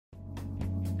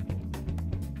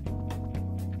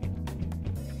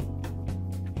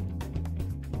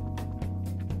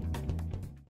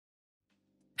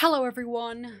Hello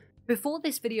everyone! Before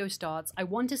this video starts, I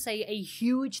want to say a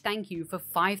huge thank you for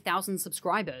 5,000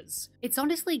 subscribers. It's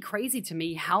honestly crazy to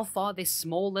me how far this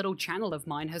small little channel of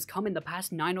mine has come in the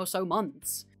past 9 or so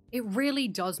months. It really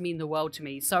does mean the world to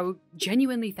me, so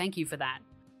genuinely thank you for that.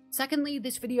 Secondly,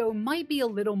 this video might be a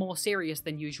little more serious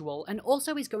than usual, and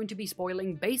also is going to be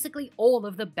spoiling basically all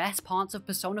of the best parts of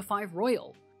Persona 5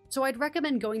 Royal. So I'd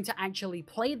recommend going to actually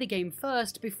play the game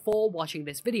first before watching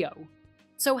this video.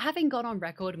 So having gone on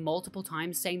record multiple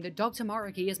times saying that Dr.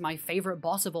 Maruki is my favorite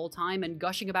boss of all time and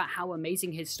gushing about how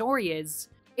amazing his story is,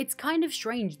 it's kind of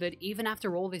strange that even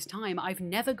after all this time I've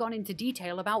never gone into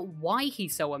detail about why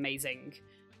he's so amazing.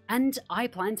 And I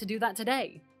plan to do that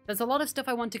today. There's a lot of stuff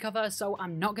I want to cover, so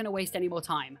I'm not going to waste any more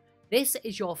time. This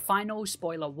is your final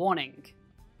spoiler warning.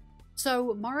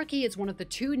 So, Maruki is one of the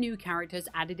 2 new characters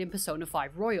added in Persona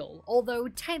 5 Royal, although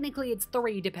technically it's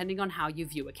 3 depending on how you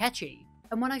view Akechi.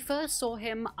 And when I first saw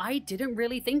him, I didn't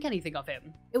really think anything of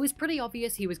him. It was pretty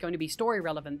obvious he was going to be story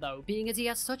relevant though, being as he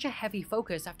has such a heavy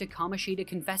focus after Kamoshida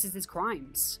confesses his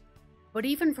crimes. But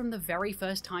even from the very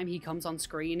first time he comes on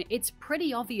screen, it's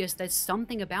pretty obvious there's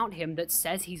something about him that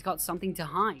says he's got something to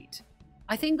hide.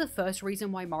 I think the first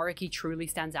reason why Maruki truly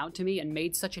stands out to me and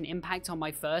made such an impact on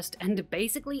my first and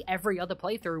basically every other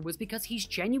playthrough was because he's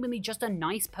genuinely just a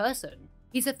nice person.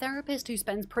 He's a therapist who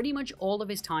spends pretty much all of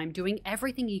his time doing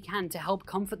everything he can to help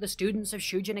comfort the students of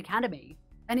Shujin Academy.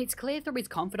 And it's clear through his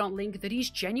confidant link that he's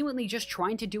genuinely just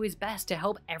trying to do his best to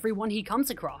help everyone he comes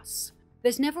across.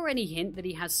 There's never any hint that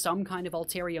he has some kind of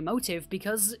ulterior motive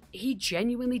because he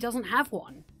genuinely doesn't have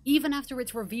one, even after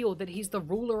it's revealed that he's the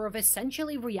ruler of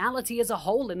essentially reality as a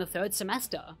whole in the 3rd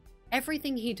semester.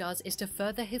 Everything he does is to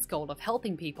further his goal of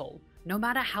helping people, no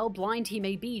matter how blind he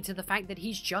may be to the fact that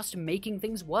he's just making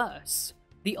things worse.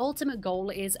 The ultimate goal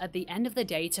is at the end of the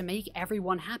day to make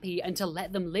everyone happy and to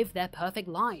let them live their perfect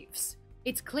lives.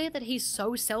 It's clear that he's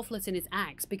so selfless in his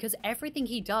acts because everything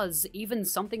he does, even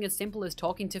something as simple as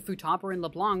talking to Futaba and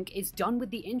LeBlanc, is done with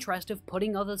the interest of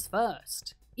putting others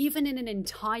first. Even in an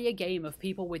entire game of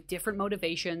people with different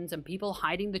motivations and people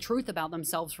hiding the truth about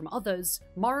themselves from others,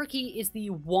 Maruki is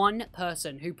the one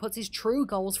person who puts his true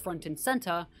goals front and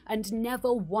center and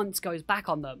never once goes back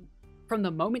on them. From the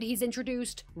moment he's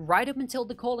introduced, right up until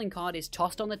the calling card is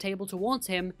tossed on the table towards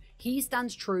him, he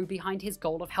stands true behind his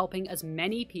goal of helping as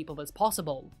many people as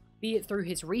possible, be it through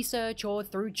his research or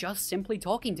through just simply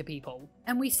talking to people.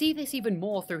 And we see this even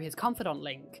more through his confidant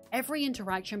link. Every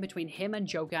interaction between him and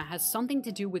Joker has something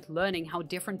to do with learning how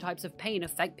different types of pain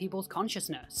affect people's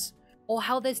consciousness, or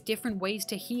how there's different ways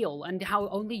to heal and how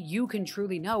only you can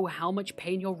truly know how much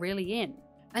pain you're really in.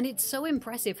 And it's so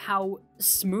impressive how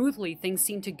smoothly things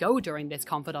seem to go during this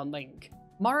confidant link.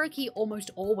 Maruki almost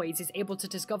always is able to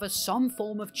discover some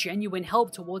form of genuine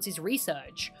help towards his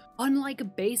research,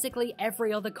 unlike basically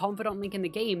every other confidant link in the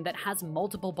game that has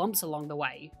multiple bumps along the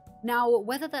way. Now,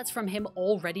 whether that's from him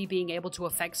already being able to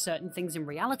affect certain things in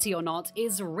reality or not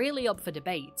is really up for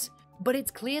debate, but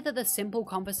it's clear that the simple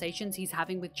conversations he's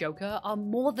having with Joker are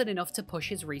more than enough to push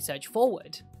his research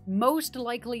forward. Most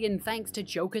likely in thanks to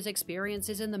Joker's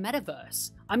experiences in the metaverse.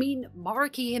 I mean,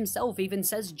 Maruki himself even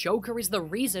says Joker is the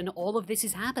reason all of this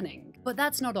is happening. But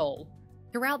that's not all.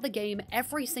 Throughout the game,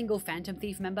 every single Phantom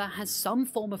Thief member has some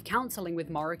form of counseling with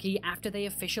Maruki after they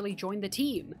officially join the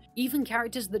team, even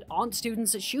characters that aren't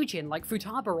students at Shujin like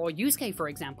Futaba or Yusuke for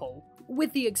example,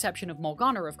 with the exception of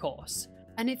Morgana of course.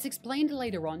 And it's explained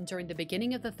later on during the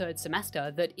beginning of the 3rd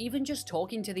semester that even just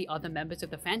talking to the other members of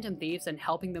the Phantom Thieves and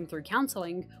helping them through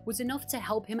counseling was enough to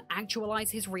help him actualize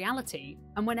his reality.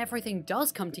 And when everything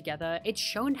does come together, it's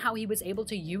shown how he was able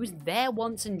to use their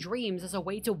wants and dreams as a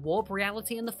way to warp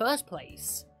reality in the first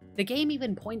place. The game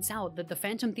even points out that the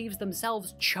Phantom Thieves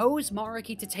themselves chose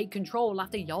Maruki to take control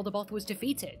after Yaldabaoth was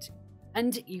defeated.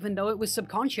 And even though it was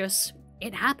subconscious,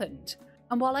 it happened.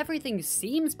 And while everything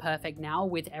seems perfect now,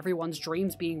 with everyone's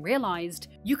dreams being realized,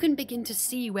 you can begin to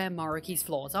see where Maruki's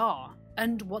flaws are.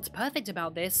 And what's perfect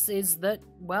about this is that,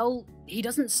 well, he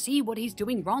doesn't see what he's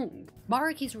doing wrong.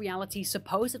 Maruki's reality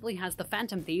supposedly has the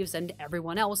Phantom Thieves and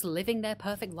everyone else living their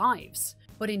perfect lives.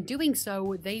 But in doing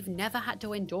so, they've never had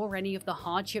to endure any of the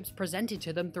hardships presented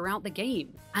to them throughout the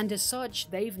game. And as such,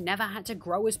 they've never had to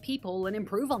grow as people and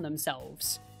improve on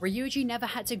themselves. Ryuji never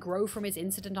had to grow from his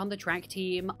incident on the track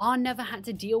team, An never had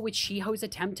to deal with Shiho's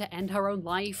attempt to end her own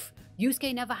life,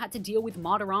 Yusuke never had to deal with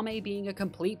Madarame being a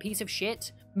complete piece of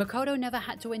shit, Makoto never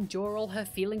had to endure all her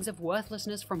feelings of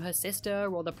worthlessness from her sister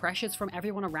or the pressures from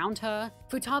everyone around her,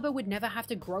 Futaba would never have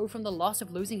to grow from the loss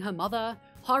of losing her mother,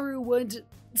 Haru would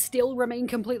still remain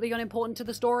completely unimportant to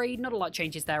the story, not a lot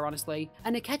changes there honestly,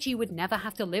 and Akechi would never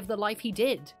have to live the life he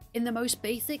did. In the most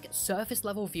basic, surface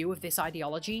level view of this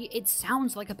ideology, it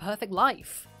sounds like a perfect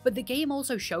life. But the game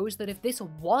also shows that if this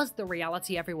was the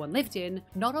reality everyone lived in,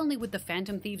 not only would the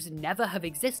Phantom Thieves never have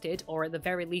existed, or at the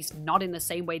very least not in the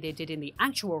same way they did in the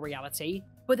actual reality,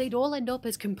 but they'd all end up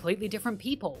as completely different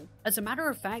people. As a matter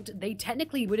of fact, they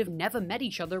technically would have never met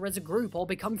each other as a group or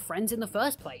become friends in the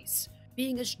first place.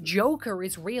 Being as Joker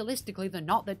is realistically the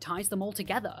knot that ties them all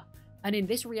together. And in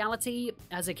this reality,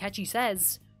 as Akechi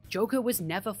says, Joker was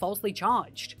never falsely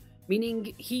charged,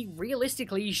 meaning he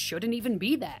realistically shouldn't even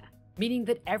be there. Meaning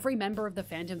that every member of the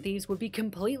Phantom Thieves would be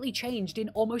completely changed in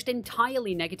almost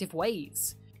entirely negative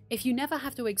ways. If you never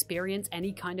have to experience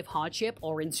any kind of hardship,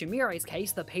 or in Sumire's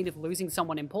case, the pain of losing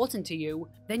someone important to you,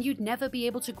 then you'd never be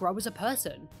able to grow as a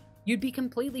person. You'd be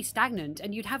completely stagnant,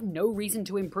 and you'd have no reason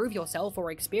to improve yourself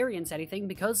or experience anything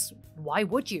because why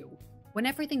would you? When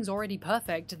everything's already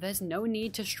perfect, there's no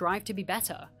need to strive to be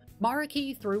better.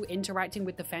 Maruki, through interacting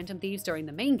with the Phantom Thieves during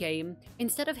the main game,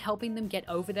 instead of helping them get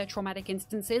over their traumatic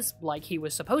instances, like he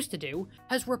was supposed to do,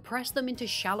 has repressed them into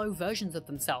shallow versions of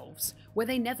themselves, where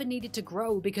they never needed to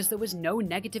grow because there was no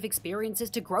negative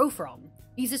experiences to grow from.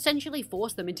 He's essentially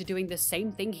forced them into doing the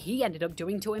same thing he ended up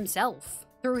doing to himself.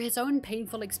 Through his own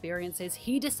painful experiences,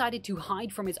 he decided to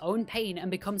hide from his own pain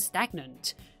and become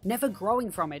stagnant, never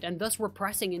growing from it and thus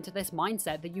repressing into this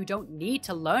mindset that you don't need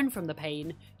to learn from the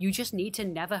pain, you just need to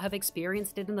never have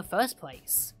experienced it in the first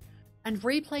place. And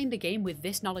replaying the game with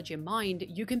this knowledge in mind,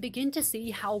 you can begin to see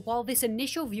how while this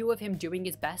initial view of him doing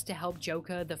his best to help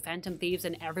Joker, the Phantom Thieves,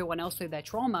 and everyone else through their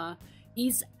trauma,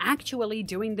 he's actually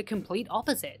doing the complete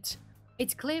opposite.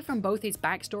 It's clear from both his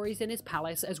backstories in his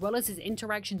palace as well as his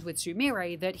interactions with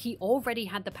Sumire that he already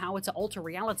had the power to alter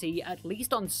reality, at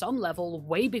least on some level,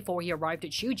 way before he arrived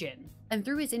at Shujin. And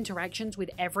through his interactions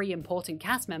with every important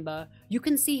cast member, you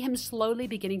can see him slowly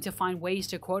beginning to find ways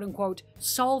to quote-unquote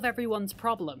solve everyone's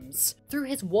problems. Through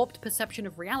his warped perception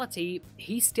of reality,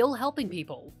 he's still helping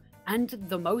people. And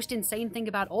the most insane thing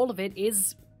about all of it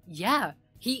is, yeah,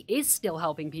 he is still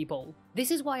helping people.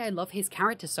 This is why I love his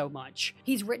character so much.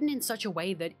 He's written in such a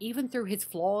way that even through his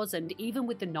flaws and even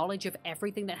with the knowledge of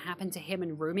everything that happened to him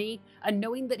and Rumi, and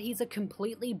knowing that he's a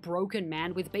completely broken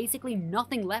man with basically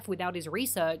nothing left without his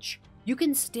research, you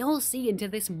can still see into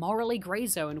this morally grey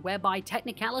zone whereby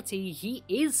technicality he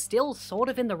is still sort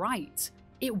of in the right.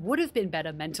 It would have been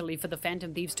better mentally for the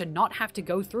Phantom Thieves to not have to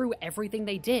go through everything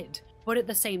they did. But at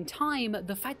the same time,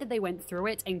 the fact that they went through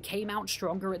it and came out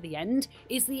stronger at the end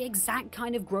is the exact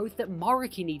kind of growth that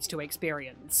Maruki needs to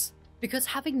experience. Because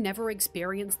having never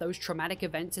experienced those traumatic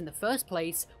events in the first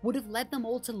place would have led them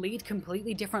all to lead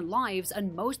completely different lives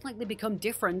and most likely become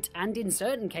different and, in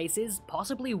certain cases,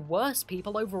 possibly worse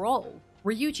people overall.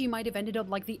 Ryuji might have ended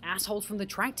up like the assholes from the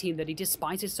track team that he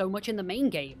despises so much in the main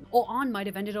game, or An might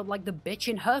have ended up like the bitch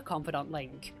in her confidant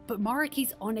link. But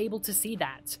Maruki's unable to see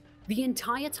that. The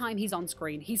entire time he's on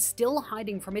screen, he's still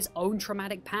hiding from his own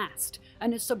traumatic past,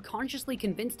 and has subconsciously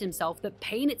convinced himself that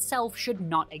pain itself should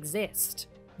not exist.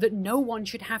 That no one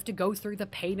should have to go through the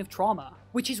pain of trauma,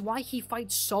 which is why he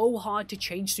fights so hard to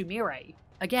change Sumire.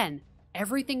 Again,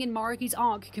 everything in Maruki's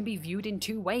arc can be viewed in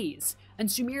two ways, and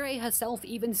Sumire herself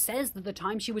even says that the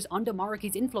time she was under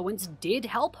Maruki's influence did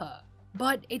help her.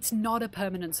 But it's not a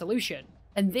permanent solution.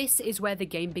 And this is where the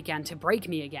game began to break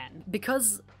me again,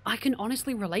 because I can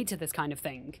honestly relate to this kind of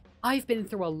thing. I've been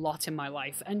through a lot in my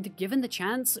life, and given the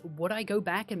chance, would I go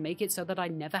back and make it so that I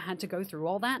never had to go through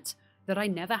all that? That I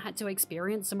never had to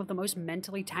experience some of the most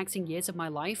mentally taxing years of my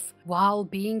life, while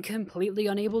being completely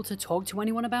unable to talk to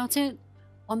anyone about it?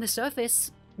 On the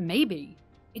surface, maybe.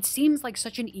 It seems like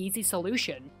such an easy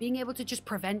solution, being able to just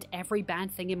prevent every bad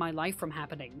thing in my life from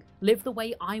happening, live the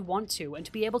way I want to, and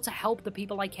to be able to help the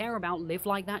people I care about live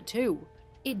like that too.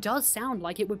 It does sound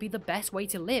like it would be the best way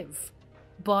to live.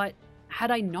 But had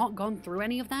I not gone through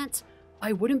any of that,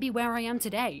 I wouldn't be where I am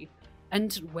today,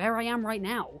 and where I am right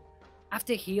now.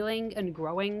 After healing and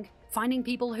growing, finding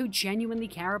people who genuinely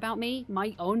care about me,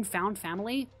 my own found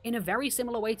family, in a very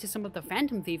similar way to some of the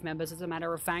Phantom Thief members as a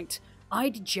matter of fact,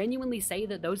 I'd genuinely say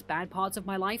that those bad parts of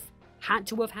my life had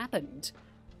to have happened.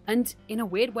 And in a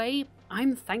weird way,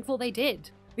 I'm thankful they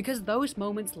did, because those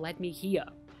moments led me here.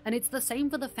 And it's the same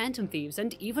for the Phantom Thieves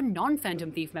and even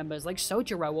non-Phantom Thief members like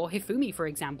Sojiro or Hifumi, for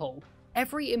example.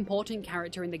 Every important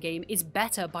character in the game is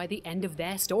better by the end of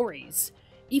their stories.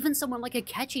 Even someone like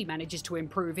Akechi manages to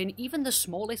improve in even the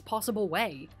smallest possible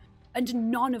way.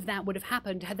 And none of that would have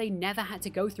happened had they never had to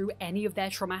go through any of their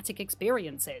traumatic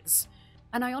experiences.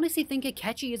 And I honestly think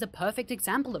Akechi is a perfect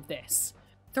example of this.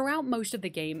 Throughout most of the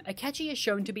game, Akechi is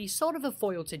shown to be sort of a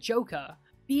foil to Joker,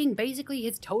 being basically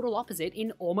his total opposite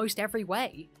in almost every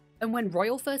way. And when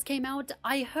Royal first came out,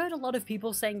 I heard a lot of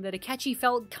people saying that Akechi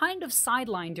felt kind of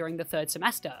sidelined during the third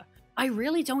semester. I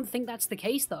really don't think that's the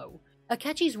case though.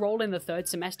 Akechi's role in the third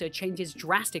semester changes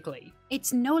drastically.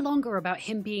 It's no longer about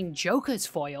him being Joker's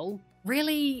foil.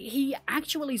 Really, he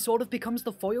actually sort of becomes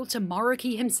the foil to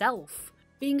Maruki himself.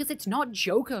 Being as it's not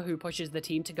Joker who pushes the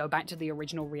team to go back to the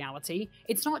original reality,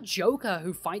 it's not Joker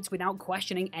who fights without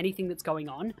questioning anything that's going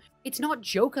on, it's not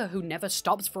Joker who never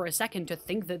stops for a second to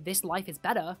think that this life is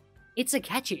better, it's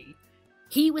Akechi.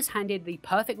 He was handed the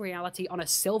perfect reality on a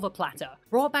silver platter,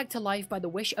 brought back to life by the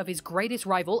wish of his greatest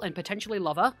rival and potentially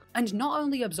lover, and not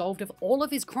only absolved of all of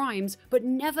his crimes, but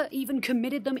never even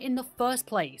committed them in the first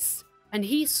place. And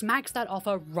he smacks that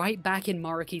offer right back in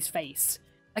Maruki's face.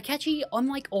 Akechi,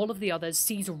 unlike all of the others,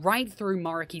 sees right through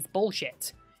Maruki's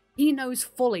bullshit. He knows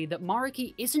fully that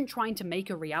Maruki isn't trying to make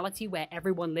a reality where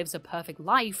everyone lives a perfect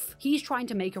life, he's trying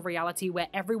to make a reality where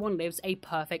everyone lives a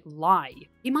perfect lie.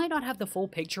 He might not have the full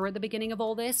picture at the beginning of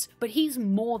all this, but he's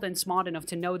more than smart enough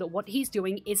to know that what he's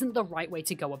doing isn't the right way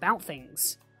to go about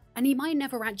things. And he might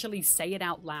never actually say it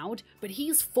out loud, but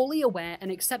he's fully aware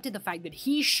and accepted the fact that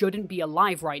he shouldn't be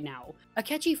alive right now.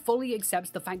 Akechi fully accepts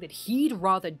the fact that he'd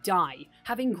rather die,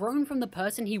 having grown from the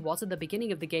person he was at the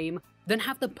beginning of the game, than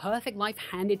have the perfect life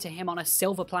handed to him on a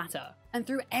silver platter. And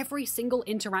through every single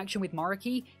interaction with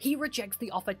Maruki, he rejects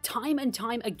the offer time and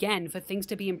time again for things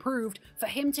to be improved, for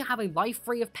him to have a life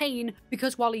free of pain,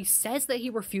 because while he says that he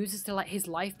refuses to let his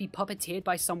life be puppeteered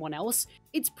by someone else,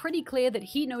 it's pretty clear that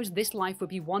he knows this life would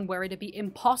be one where it'd be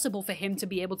impossible for him to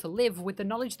be able to live with the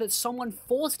knowledge that someone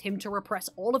forced him to repress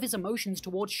all of his emotions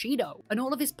towards Shido, and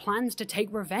all of his plans to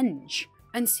take revenge.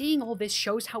 And seeing all this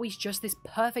shows how he's just this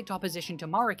perfect opposition to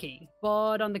Maruki.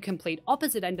 But on the complete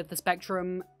opposite end of the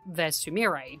spectrum, there's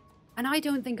Sumire. And I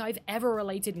don't think I've ever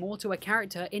related more to a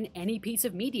character in any piece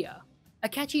of media.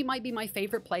 Akechi might be my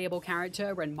favorite playable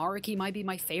character, and Maruki might be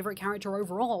my favorite character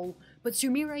overall, but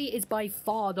Sumire is by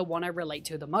far the one I relate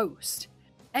to the most.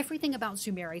 Everything about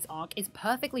Sumire's arc is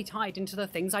perfectly tied into the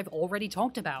things I've already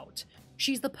talked about.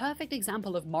 She's the perfect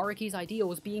example of Maruki's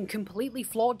ideals being completely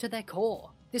flawed to their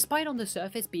core, despite on the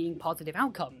surface being positive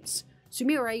outcomes.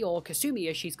 Sumire, or Kasumi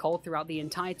as she's called throughout the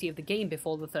entirety of the game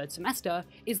before the third semester,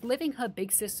 is living her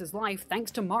big sister's life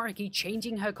thanks to Maruki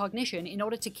changing her cognition in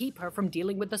order to keep her from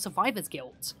dealing with the survivor's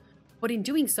guilt. But in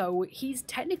doing so, he's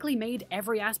technically made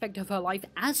every aspect of her life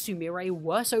as Sumire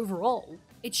worse overall.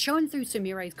 It's shown through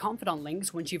Sumire's confidant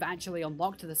links once you've actually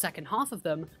unlocked the second half of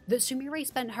them, that Sumire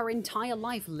spent her entire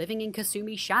life living in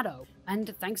Kasumi's shadow,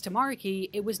 and thanks to Maruki,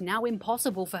 it was now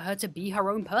impossible for her to be her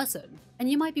own person. And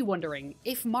you might be wondering,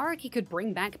 if Maruki could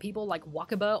bring back people like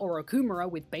Wakaba or Okumura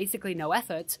with basically no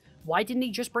effort, why didn't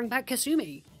he just bring back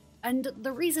Kasumi? And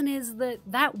the reason is that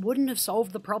that wouldn't have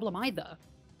solved the problem either.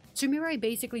 Sumire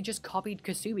basically just copied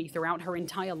Kasumi throughout her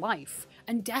entire life,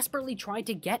 and desperately tried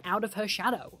to get out of her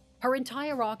shadow. Her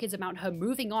entire arc is about her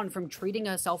moving on from treating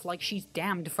herself like she's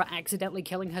damned for accidentally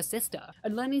killing her sister,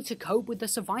 and learning to cope with the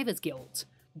survivor's guilt.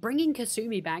 Bringing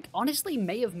Kasumi back honestly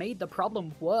may have made the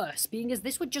problem worse, being as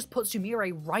this would just put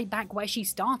Sumire right back where she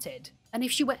started. And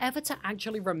if she were ever to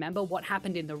actually remember what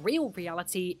happened in the real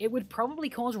reality, it would probably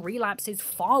cause relapses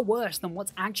far worse than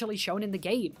what's actually shown in the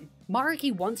game.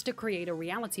 Maruki wants to create a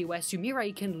reality where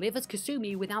Sumire can live as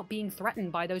Kasumi without being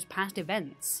threatened by those past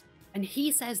events. And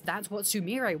he says that's what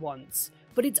Sumire wants,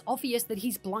 but it's obvious that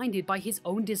he's blinded by his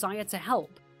own desire to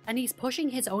help. And he's pushing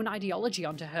his own ideology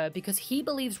onto her because he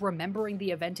believes remembering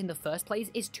the event in the first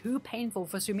place is too painful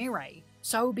for Sumire.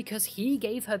 So because he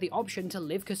gave her the option to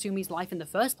live Kasumi's life in the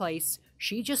first place,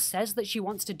 she just says that she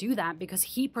wants to do that because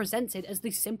he presents it as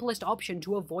the simplest option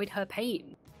to avoid her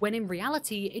pain. When in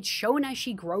reality, it's shown as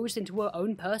she grows into her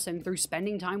own person through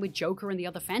spending time with Joker and the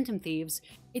other Phantom Thieves,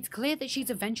 it's clear that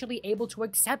she's eventually able to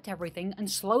accept everything and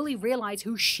slowly realize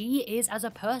who she is as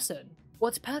a person.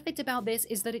 What's perfect about this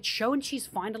is that it's shown she's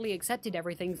finally accepted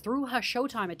everything through her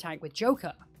Showtime attack with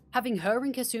Joker. Having her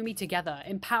and Kasumi together,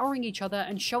 empowering each other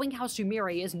and showing how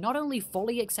Sumire is not only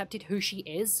fully accepted who she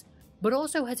is, but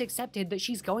also has accepted that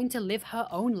she's going to live her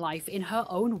own life in her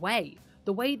own way,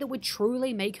 the way that would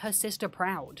truly make her sister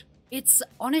proud. It's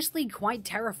honestly quite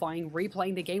terrifying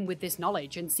replaying the game with this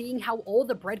knowledge and seeing how all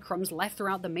the breadcrumbs left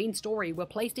throughout the main story were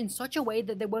placed in such a way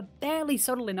that they were barely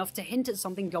subtle enough to hint at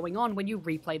something going on when you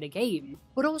replay the game,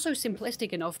 but also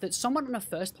simplistic enough that someone on a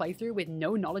first playthrough with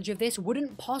no knowledge of this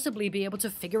wouldn't possibly be able to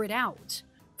figure it out.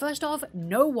 First off,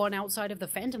 no one outside of the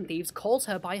Phantom Thieves calls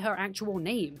her by her actual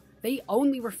name. They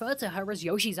only refer to her as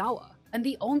Yoshizawa. And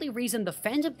the only reason the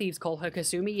Phantom Thieves call her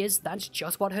Kasumi is that's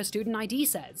just what her student ID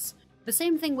says. The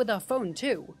same thing with her phone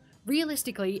too.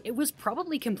 Realistically, it was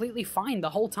probably completely fine the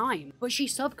whole time, but she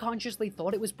subconsciously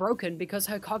thought it was broken because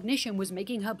her cognition was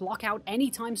making her block out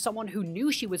anytime someone who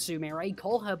knew she was Sumire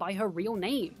called her by her real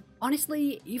name.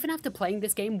 Honestly, even after playing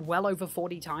this game well over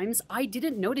 40 times, I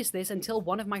didn't notice this until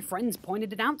one of my friends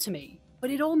pointed it out to me.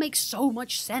 But it all makes so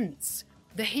much sense.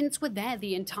 The hints were there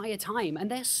the entire time,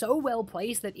 and they're so well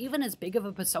placed that even as big of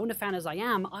a Persona fan as I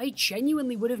am, I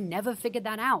genuinely would have never figured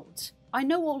that out. I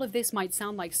know all of this might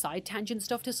sound like side tangent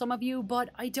stuff to some of you, but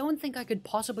I don't think I could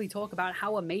possibly talk about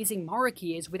how amazing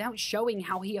Maruki is without showing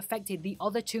how he affected the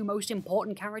other two most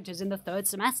important characters in the third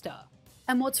semester.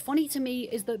 And what's funny to me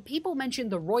is that people mention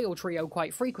the Royal Trio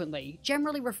quite frequently,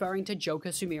 generally referring to Joker,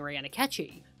 Sumire, and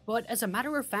Akechi. But as a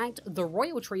matter of fact, the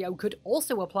Royal Trio could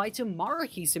also apply to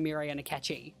Maruki, Sumire, and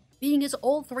Akechi, being as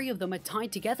all three of them are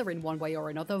tied together in one way or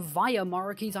another via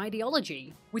Maruki's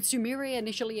ideology, with Sumire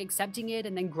initially accepting it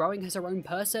and then growing as her own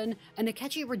person, and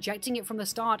Akechi rejecting it from the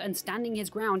start and standing his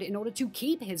ground in order to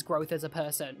keep his growth as a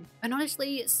person. And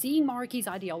honestly, seeing Maruki's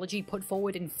ideology put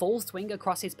forward in full swing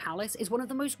across his palace is one of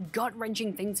the most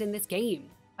gut-wrenching things in this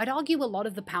game. I'd argue a lot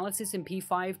of the palaces in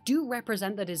P5 do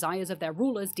represent the desires of their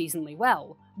rulers decently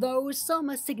well, though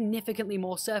some are significantly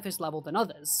more surface level than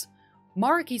others.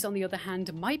 Maruki's, on the other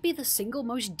hand, might be the single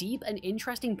most deep and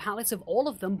interesting palace of all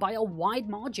of them by a wide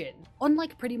margin.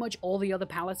 Unlike pretty much all the other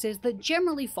palaces that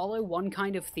generally follow one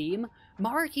kind of theme,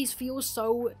 Maruki's feels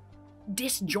so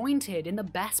disjointed in the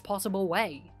best possible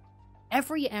way.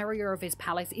 Every area of his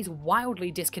palace is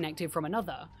wildly disconnected from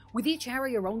another, with each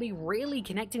area only really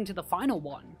connecting to the final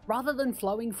one, rather than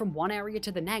flowing from one area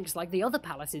to the next like the other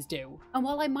palaces do. And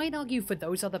while I might argue for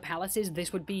those other palaces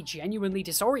this would be genuinely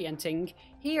disorienting,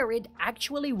 here it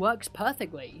actually works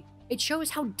perfectly. It shows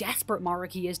how desperate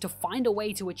Maruki is to find a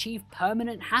way to achieve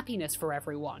permanent happiness for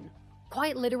everyone,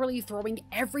 quite literally throwing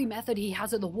every method he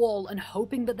has at the wall and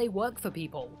hoping that they work for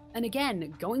people. And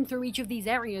again, going through each of these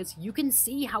areas, you can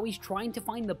see how he's trying to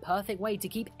find the perfect way to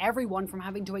keep everyone from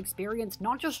having to experience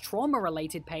not just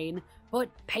trauma-related pain, but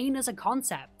pain as a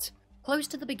concept. Close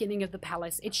to the beginning of the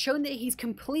palace, it's shown that he's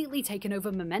completely taken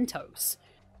over mementos.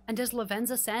 And as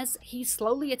Lavenza says, he's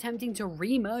slowly attempting to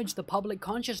re-merge the public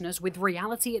consciousness with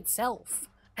reality itself.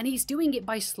 And he's doing it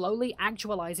by slowly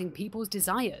actualizing people's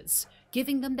desires,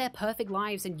 giving them their perfect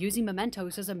lives and using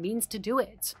mementos as a means to do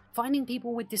it, finding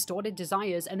people with distorted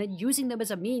desires and then using them as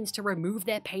a means to remove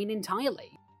their pain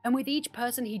entirely. And with each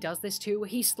person he does this to,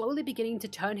 he's slowly beginning to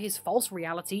turn his false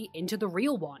reality into the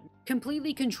real one,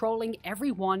 completely controlling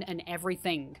everyone and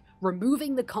everything,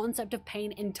 removing the concept of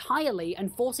pain entirely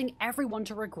and forcing everyone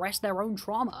to regress their own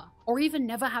trauma, or even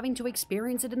never having to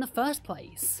experience it in the first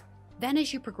place. Then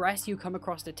as you progress, you come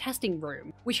across the testing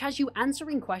room, which has you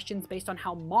answering questions based on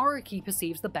how Maruki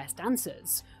perceives the best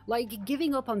answers, like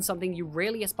giving up on something you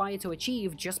really aspire to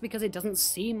achieve just because it doesn't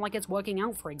seem like it's working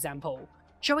out, for example,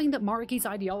 showing that Maruki's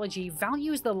ideology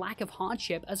values the lack of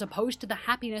hardship as opposed to the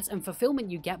happiness and fulfillment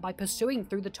you get by pursuing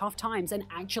through the tough times and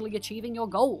actually achieving your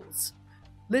goals.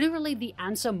 Literally, the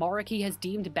answer Maruki has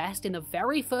deemed best in the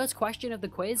very first question of the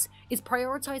quiz is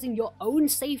prioritizing your own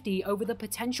safety over the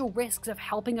potential risks of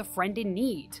helping a friend in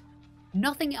need.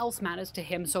 Nothing else matters to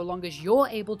him so long as you're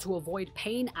able to avoid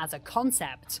pain as a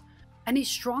concept. And his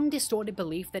strong distorted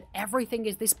belief that everything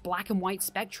is this black and white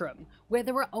spectrum, where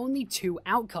there are only two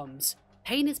outcomes.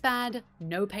 Pain is bad,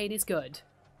 no pain is good.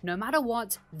 No matter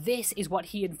what, this is what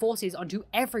he enforces onto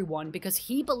everyone because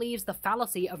he believes the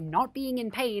fallacy of not being in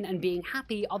pain and being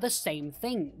happy are the same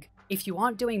thing. If you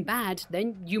aren't doing bad,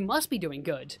 then you must be doing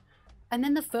good. And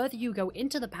then the further you go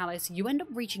into the palace, you end up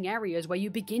reaching areas where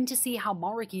you begin to see how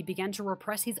Maruki began to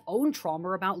repress his own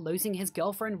trauma about losing his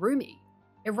girlfriend Rumi,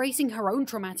 erasing her own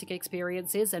traumatic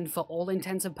experiences and for all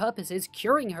intents and purposes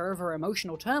curing her of her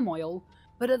emotional turmoil,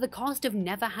 but at the cost of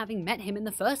never having met him in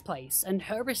the first place, and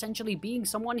her essentially being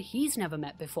someone he's never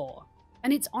met before.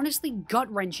 And it's honestly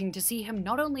gut-wrenching to see him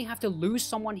not only have to lose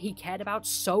someone he cared about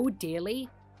so dearly,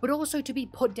 but also to be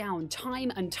put down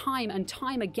time and time and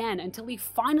time again until he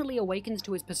finally awakens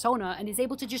to his persona and is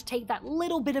able to just take that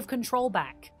little bit of control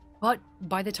back. But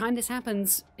by the time this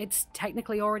happens, it's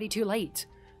technically already too late.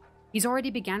 He's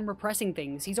already began repressing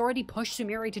things, he's already pushed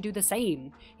Sumire to do the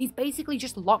same. He's basically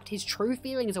just locked his true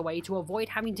feelings away to avoid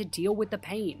having to deal with the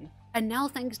pain. And now,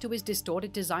 thanks to his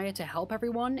distorted desire to help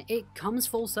everyone, it comes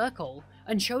full circle,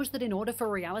 and shows that in order for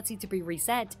reality to be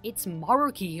reset, it's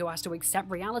Maruki who has to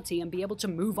accept reality and be able to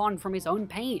move on from his own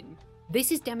pain. This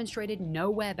is demonstrated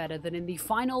nowhere better than in the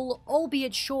final,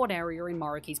 albeit short area in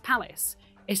Maruki's palace,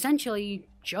 essentially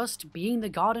just being the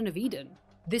Garden of Eden.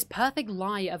 This perfect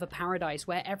lie of a paradise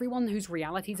where everyone whose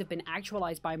realities have been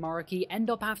actualized by Maruki end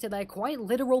up after their quite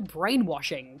literal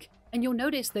brainwashing. And you'll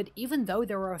notice that even though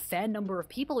there are a fair number of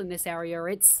people in this area,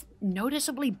 it's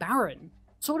noticeably barren,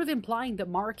 sort of implying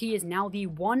that Maruki is now the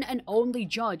one and only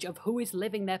judge of who is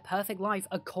living their perfect life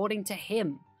according to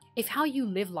him. If how you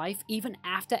live life even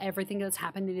after everything that's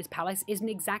happened in his palace isn't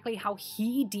exactly how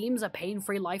he deems a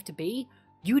pain-free life to be,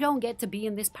 you don't get to be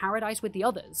in this paradise with the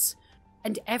others.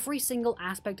 And every single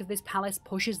aspect of this palace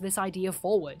pushes this idea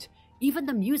forward. Even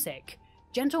the music.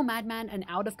 Gentle Madman and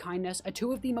Out of Kindness are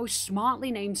two of the most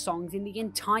smartly named songs in the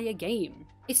entire game.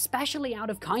 Especially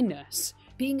Out of Kindness,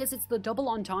 being as it's the double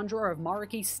entendre of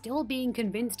Maruki still being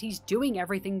convinced he's doing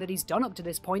everything that he's done up to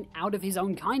this point out of his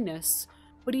own kindness,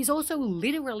 but he's also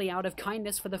literally out of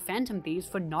kindness for the Phantom Thieves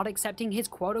for not accepting his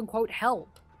quote-unquote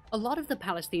help. A lot of the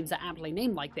palace themes are aptly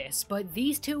named like this, but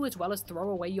these two, as well as Throw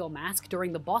Away Your Mask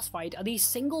during the boss fight, are the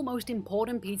single most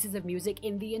important pieces of music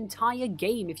in the entire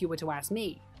game if you were to ask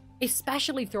me.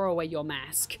 Especially Throw Away Your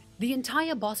Mask. The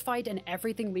entire boss fight and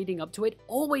everything leading up to it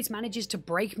always manages to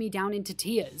break me down into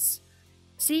tears.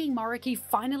 Seeing Maruki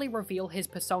finally reveal his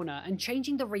persona and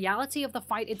changing the reality of the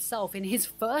fight itself in his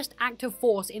first act of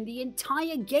force in the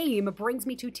entire game brings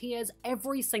me to tears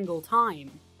every single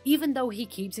time. Even though he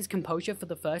keeps his composure for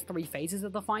the first 3 phases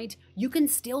of the fight, you can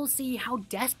still see how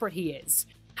desperate he is.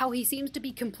 How he seems to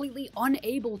be completely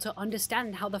unable to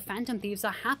understand how the Phantom Thieves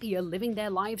are happier living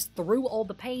their lives through all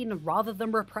the pain rather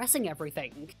than repressing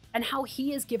everything. And how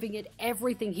he is giving it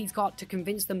everything he's got to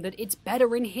convince them that it's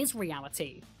better in his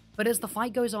reality. But as the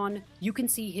fight goes on, you can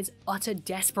see his utter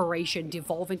desperation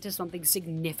devolve into something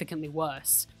significantly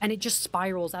worse, and it just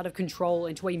spirals out of control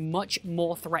into a much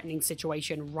more threatening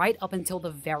situation right up until the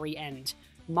very end.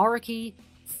 Maruki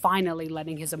finally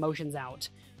letting his emotions out.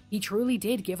 He truly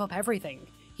did give up everything.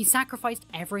 He sacrificed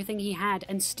everything he had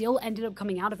and still ended up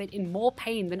coming out of it in more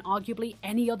pain than arguably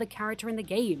any other character in the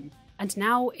game. And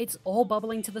now it's all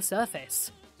bubbling to the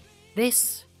surface.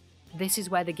 This is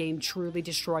where the game truly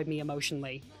destroyed me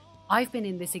emotionally. I've been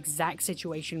in this exact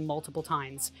situation multiple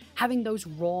times, having those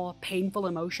raw, painful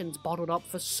emotions bottled up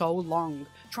for so long,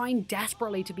 trying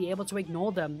desperately to be able to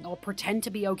ignore them or pretend to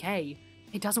be okay.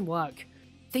 It doesn't work.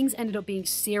 Things ended up being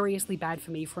seriously bad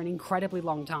for me for an incredibly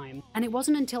long time, and it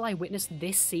wasn't until I witnessed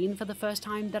this scene for the first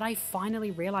time that I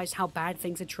finally realized how bad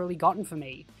things had truly gotten for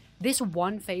me. This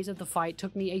one phase of the fight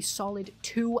took me a solid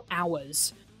 2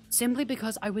 hours, simply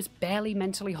because I was barely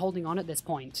mentally holding on at this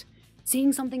point.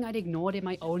 Seeing something I'd ignored in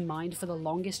my own mind for the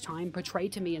longest time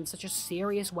portrayed to me in such a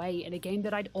serious way in a game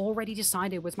that I'd already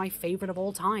decided was my favorite of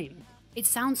all time. It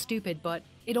sounds stupid, but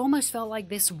it almost felt like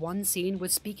this one scene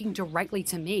was speaking directly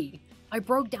to me. I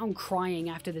broke down crying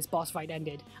after this boss fight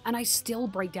ended, and I still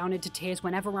break down into tears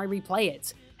whenever I replay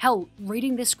it. Hell,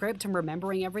 reading this script and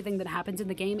remembering everything that happens in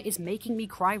the game is making me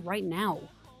cry right now.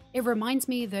 It reminds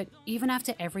me that even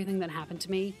after everything that happened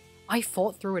to me, I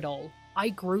fought through it all. I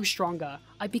grew stronger,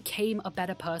 I became a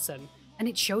better person, and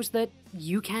it shows that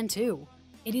you can too.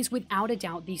 It is without a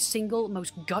doubt the single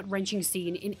most gut-wrenching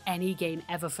scene in any game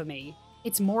ever for me.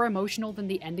 It's more emotional than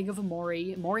the ending of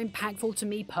Amori, more impactful to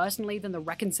me personally than the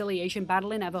reconciliation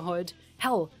battle in Everhood.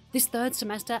 Hell, this third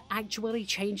semester actually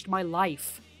changed my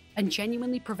life, and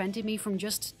genuinely prevented me from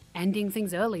just ending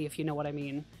things early, if you know what I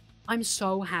mean. I'm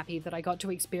so happy that I got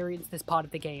to experience this part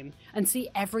of the game, and see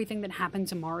everything that happened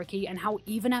to Maruki and how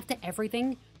even after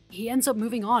everything, he ends up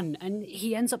moving on, and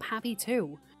he ends up happy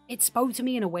too. It spoke to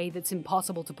me in a way that's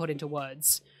impossible to put into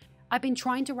words. I've been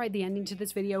trying to write the ending to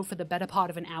this video for the better part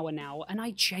of an hour now, and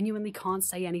I genuinely can't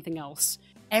say anything else.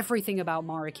 Everything about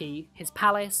Maruki, his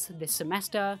palace, this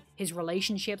semester, his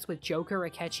relationships with Joker,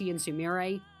 Akechi, and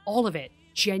Sumire, all of it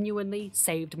genuinely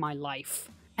saved my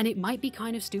life. And it might be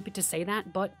kind of stupid to say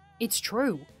that, but it's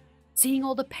true. Seeing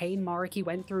all the pain Maruki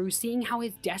went through, seeing how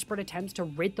his desperate attempts to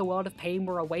rid the world of pain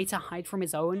were a way to hide from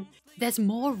his own, there's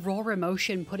more raw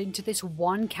emotion put into this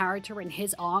one character and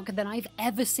his arc than I've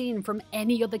ever seen from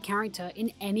any other character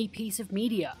in any piece of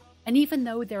media. And even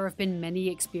though there have been many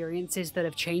experiences that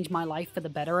have changed my life for the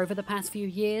better over the past few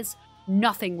years,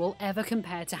 nothing will ever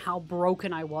compare to how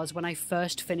broken I was when I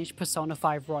first finished Persona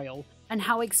 5 Royal, and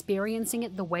how experiencing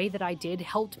it the way that I did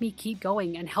helped me keep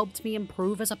going and helped me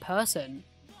improve as a person.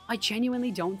 I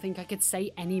genuinely don't think I could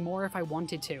say any more if I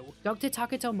wanted to. Dr.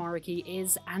 Taketo Maruki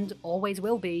is, and always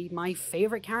will be, my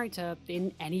favorite character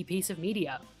in any piece of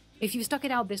media. If you've stuck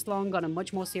it out this long on a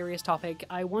much more serious topic,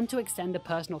 I want to extend a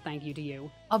personal thank you to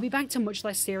you. I'll be back to much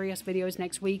less serious videos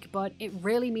next week, but it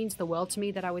really means the world to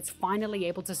me that I was finally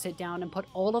able to sit down and put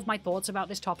all of my thoughts about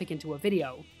this topic into a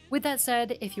video. With that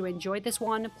said, if you enjoyed this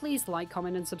one, please like,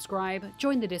 comment, and subscribe,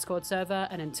 join the Discord server,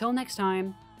 and until next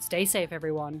time, Stay safe,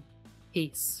 everyone.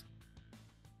 Peace.